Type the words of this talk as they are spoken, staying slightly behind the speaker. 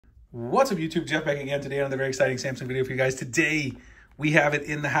What's up, YouTube? Jeff back again today on another very exciting Samsung video for you guys. Today, we have it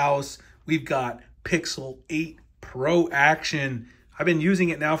in the house. We've got Pixel 8 Pro action. I've been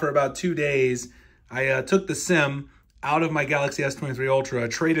using it now for about 2 days. I took the SIM out of my Galaxy S23 Ultra,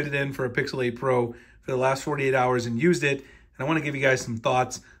 traded it in for a Pixel 8 Pro for the last 48 hours and used it. And I want to give you guys some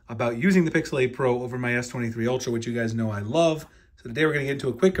thoughts about using the Pixel 8 Pro over my S23 Ultra, which you guys know I love. So today we're going to get into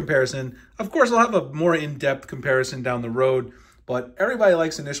a quick comparison. Of course, I'll have a more in-depth comparison down the road. But everybody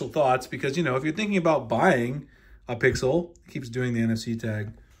likes initial thoughts because, you know, if you're thinking about buying a Pixel, it keeps doing the NFC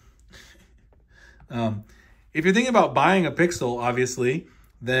tag. If you're thinking about buying a Pixel, obviously,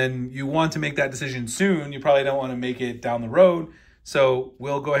 then you want to make that decision soon. You probably don't want to make it down the road. So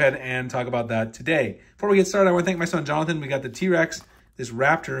we'll go ahead and talk about that today. Before we get started, I want to thank my son, Jonathan. We got the T-Rex, this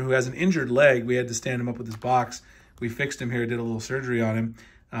raptor who has an injured leg. We had to stand him up with this box. We fixed him here, did a little surgery on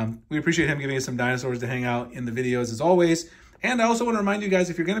him. We appreciate him giving us some dinosaurs to hang out in the videos as always. And I also want to remind you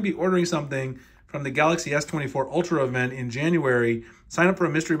guys, if you're going to be ordering something from the Galaxy S24 Ultra event in January, sign up for a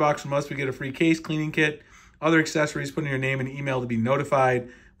mystery box from us. We get a free case, cleaning kit, other accessories, put in your name and email to be notified.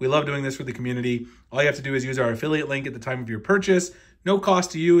 We love doing this for the community. All you have to do is use our affiliate link at the time of your purchase. No cost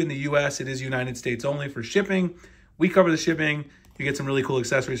to you in the US. It is United States only for shipping. We cover the shipping. You get some really cool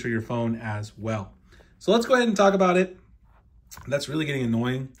accessories for your phone as well. So let's go ahead and talk about it. That's really getting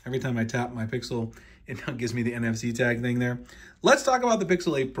annoying. Every time I tap my Pixel, it now gives me the NFC tag thing there. Let's talk about the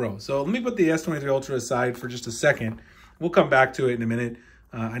Pixel 8 Pro. So let me put the S23 Ultra aside for just a second. We'll come back to it in a minute.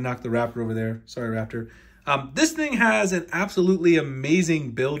 I knocked the Raptor over there. Sorry, Raptor. This thing has an absolutely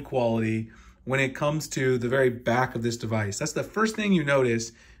amazing build quality when it comes to the very back of this device. That's the first thing you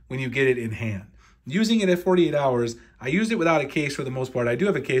notice when you get it in hand. Using it at 48 hours, I used it without a case for the most part. I do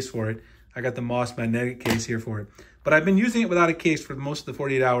have a case for it. I got the Moss magnetic case here for it. But I've been using it without a case for most of the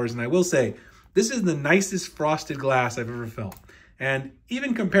 48 hours, and I will say, this is the nicest frosted glass I've ever felt. And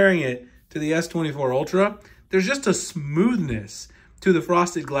even comparing it to the S24 Ultra, there's just a smoothness to the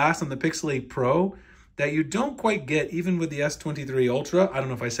frosted glass on the Pixel 8 Pro that you don't quite get even with the S23 Ultra. I don't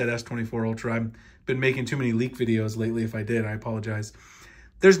know if I said S24 Ultra. I've been making too many leak videos lately. If I did, I apologize.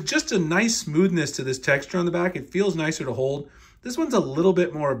 There's just a nice smoothness to this texture on the back. It feels nicer to hold. This one's a little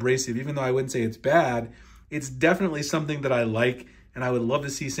bit more abrasive, even though I wouldn't say it's bad. It's definitely something that I like, and I would love to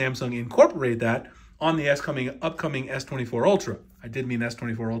see Samsung incorporate that on the upcoming S24 Ultra. I did mean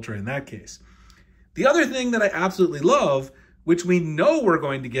S24 Ultra in that case. The other thing that I absolutely love, which we know we're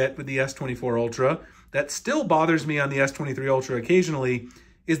going to get with the S24 Ultra, that still bothers me on the S23 Ultra occasionally,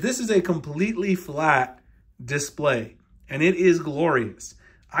 is this is a completely flat display, and it is glorious.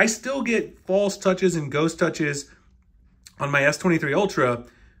 I still get false touches and ghost touches on my S23 Ultra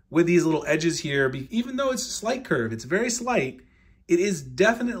with these little edges here, even though it's a slight curve, it's very slight, it is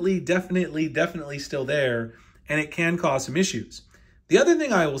definitely still there, and it can cause some issues. The other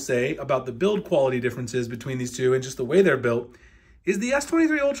thing I will say about the build quality differences between these two and just the way they're built is the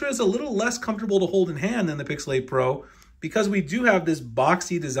S23 Ultra is a little less comfortable to hold in hand than the Pixel 8 Pro because we do have this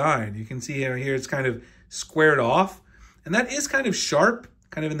boxy design. You can see here it's kind of squared off, and that is kind of sharp,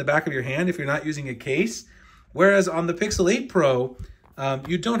 kind of in the back of your hand if you're not using a case. Whereas on the Pixel 8 Pro,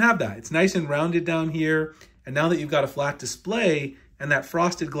 you don't have that. It's nice and rounded down here. And now that you've got a flat display and that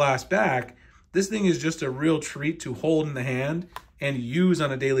frosted glass back, this thing is just a real treat to hold in the hand and use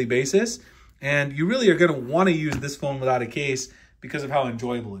on a daily basis. And you really are going to want to use this phone without a case because of how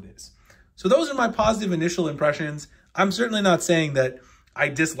enjoyable it is. So those are my positive initial impressions. I'm certainly not saying that I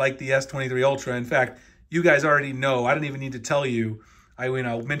dislike the S23 Ultra. In fact, you guys already know. I don't even need to tell you.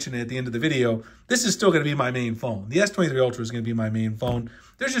 I'll mention it at the end of the video. This is still going to be my main phone. The S23 Ultra is going to be my main phone.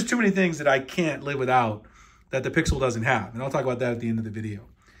 There's just too many things that I can't live without that the Pixel doesn't have. And I'll talk about that at the end of the video.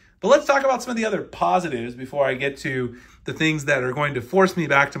 But let's talk about some of the other positives before I get to the things that are going to force me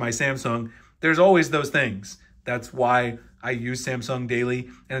back to my Samsung. There's always those things. That's why I use Samsung daily,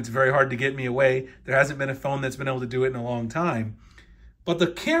 and it's very hard to get me away. There hasn't been a phone that's been able to do it in a long time. But the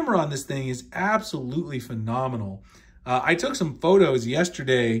camera on this thing is absolutely phenomenal. I took some photos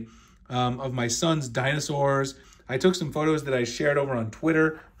yesterday of my son's dinosaurs. I took some photos that I shared over on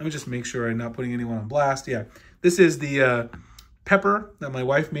Twitter. Let me just make sure I'm not putting anyone on blast. Yeah, this is the pepper that my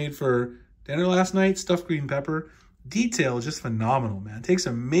wife made for dinner last night, stuffed green pepper. Detail is just phenomenal, man. It takes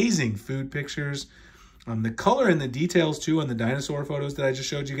amazing food pictures. The color and the details too on the dinosaur photos that I just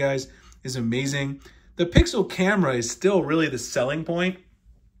showed you guys is amazing. The Pixel camera is still really the selling point.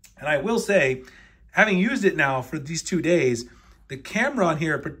 And I will say, having used it now for these 2 days, the camera on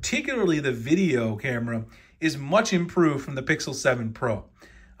here, particularly the video camera, is much improved from the Pixel 7 Pro.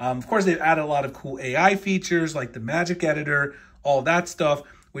 Of course, they've added a lot of cool AI features like the Magic Editor, all that stuff,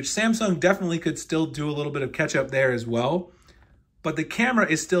 which Samsung definitely could still do a little bit of catch up there as well. but the camera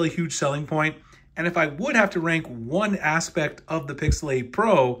is still a huge selling point. And if I would have to rank one aspect of the Pixel 8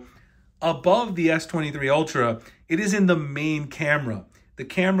 Pro above the S23 Ultra, it is in the main camera. The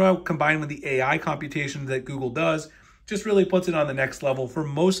camera combined with the AI computation that Google does just really puts it on the next level for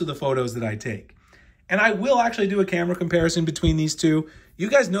most of the photos that I take. And I will actually do a camera comparison between these two. You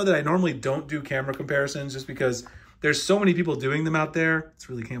guys know that I normally don't do camera comparisons just because there's so many people doing them out there. It's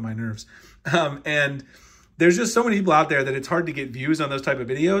really calming my nerves. And there's just so many people out there that it's hard to get views on those type of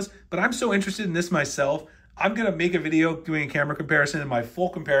videos. But I'm so interested in this myself. I'm going to make a video doing a camera comparison and my full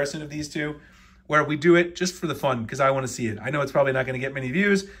comparison of these two, where we do it just for the fun because I want to see it. I know it's probably not going to get many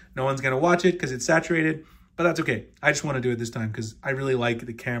views. No one's going to watch it because it's saturated, but that's okay. I just want to do it this time because I really like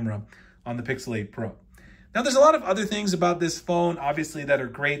the camera on the Pixel 8 Pro. Now, there's a lot of other things about this phone, obviously, that are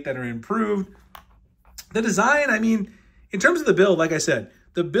great, that are improved. The design, I mean, in terms of the build, like I said,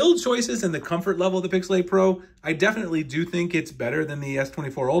 the build choices and the comfort level of the Pixel 8 Pro, I definitely do think it's better than the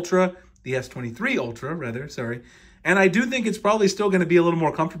S24 Ultra, the S23 Ultra, rather, sorry. And I do think it's probably still going to be a little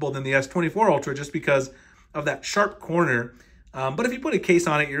more comfortable than the S24 Ultra just because of that sharp corner. But if you put a case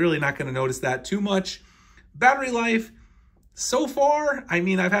on it, you're really not going to notice that too much. Battery life, so far, I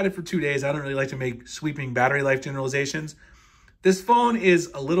mean, I've had it for 2 days. I don't really like to make sweeping battery life generalizations. This phone is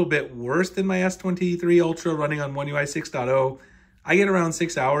a little bit worse than my S23 Ultra running on One UI 6.0. I get around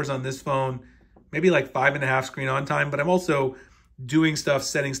 6 hours on this phone, maybe like 5.5 screen on time, but I'm also doing stuff,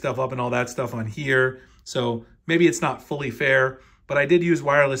 setting stuff up and all that stuff on here. So maybe it's not fully fair, but I did use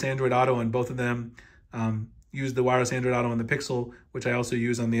wireless Android Auto on both of them. Used the wireless Android Auto on the Pixel, which I also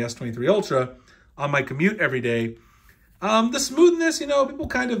use on the S23 Ultra on my commute every day. The smoothness, you know, people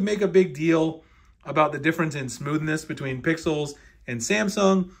kind of make a big deal about the difference in smoothness between Pixels and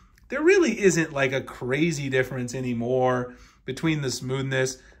Samsung. There really isn't like a crazy difference anymore between the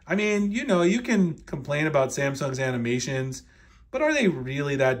smoothness. I mean, you know, you can complain about Samsung's animations, but are they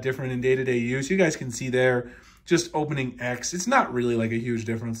really that different in day-to-day use? You guys can see there, just opening X. It's not really like a huge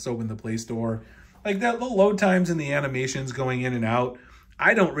difference to open the Play Store. Like that, the load times and the animations going in and out,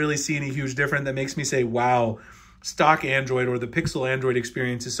 I don't really see any huge difference that makes me say, wow, stock Android or the Pixel Android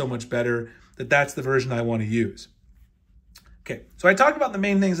experience is so much better that that's the version I want to use. Okay, so I talked about the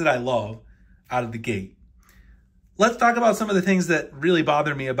main things that I love out of the gate. Let's talk about some of the things that really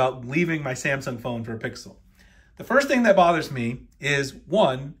bother me about leaving my Samsung phone for a Pixel. The first thing that bothers me is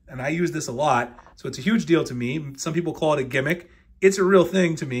one, and I use this a lot, so it's a huge deal to me. Some people call it a gimmick. It's a real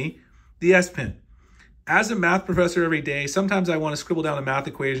thing to me, the S Pen. As a math professor every day, sometimes I want to scribble down a math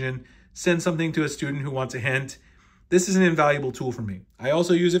equation, send something to a student who wants a hint. This is an invaluable tool for me. I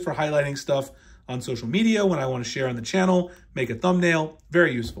also use it for highlighting stuff on social media when I want to share on the channel, make a thumbnail,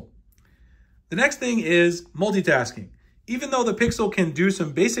 very useful. The next thing is multitasking. Even though the Pixel can do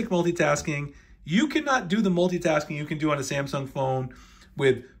some basic multitasking, you cannot do the multitasking you can do on a Samsung phone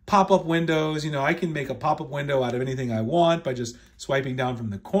with pop-up windows. You know, I can make a pop-up window out of anything I want by just swiping down from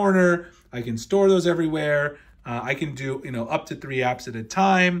the corner. I can store those everywhere. I can do, you know, up to 3 apps at a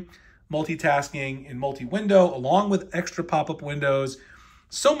time. Multitasking in multi-window along with extra pop-up windows.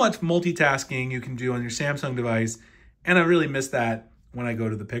 So much multitasking you can do on your Samsung device, and I really miss that when I go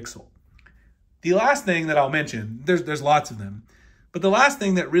to the Pixel. The last thing that I'll mention, there's lots of them, but the last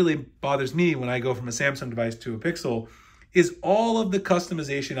thing that really bothers me when I go from a Samsung device to a Pixel is all of the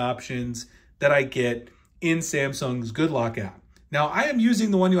customization options that I get in Samsung's Good Lock app. Now, I am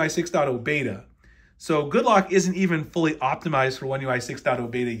using the One UI 6.0 beta, so Good Lock isn't even fully optimized for One UI 6.0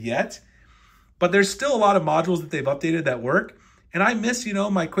 beta yet, but there's still a lot of modules that they've updated that work. And I miss, you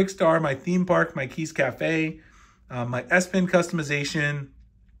know, my Quick Start, my theme park, my Keys Cafe, my S Pen customization,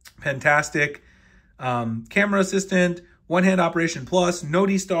 fantastic, camera assistant, One Hand Operation Plus,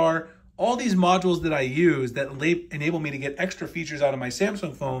 Noti Star, all these modules that I use that enable me to get extra features out of my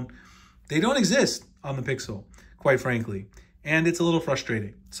Samsung phone, they don't exist on the Pixel, quite frankly. And it's a little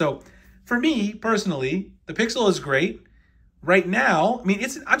frustrating. So for me, personally, the Pixel is great. Right now, I mean,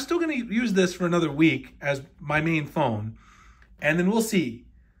 I'm still going to use this for another week as my main phone, and then we'll see.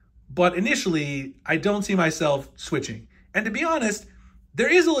 But initially, I don't see myself switching. And to be honest,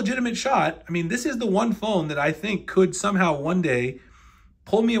 there is a legitimate shot. I mean, this is the one phone that I think could somehow one day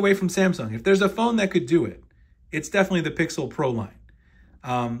pull me away from Samsung. If there's a phone that could do it, it's definitely the Pixel Pro line.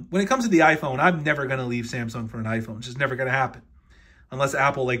 When it comes to the iPhone, I'm never going to leave Samsung for an iPhone. It's just never going to happen unless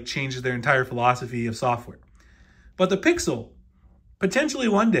Apple like changes their entire philosophy of software. But the Pixel, potentially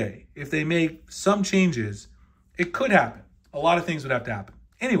one day, if they make some changes, it could happen. A lot of things would have to happen.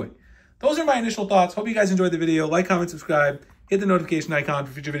 Anyway, those are my initial thoughts. Hope you guys enjoyed the video. Like, comment, subscribe. Hit the notification icon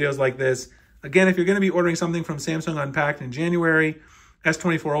for future videos like this. Again, if you're going to be ordering something from Samsung Unpacked in January,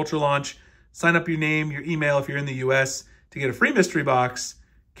 S24 Ultra launch, sign up your name, your email if you're in the US. to get a free mystery box,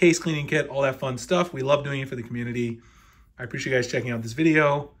 case cleaning kit, all that fun stuff. We love doing it for the community. I appreciate you guys checking out this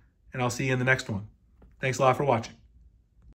video, and I'll see you in the next one. Thanks a lot for watching.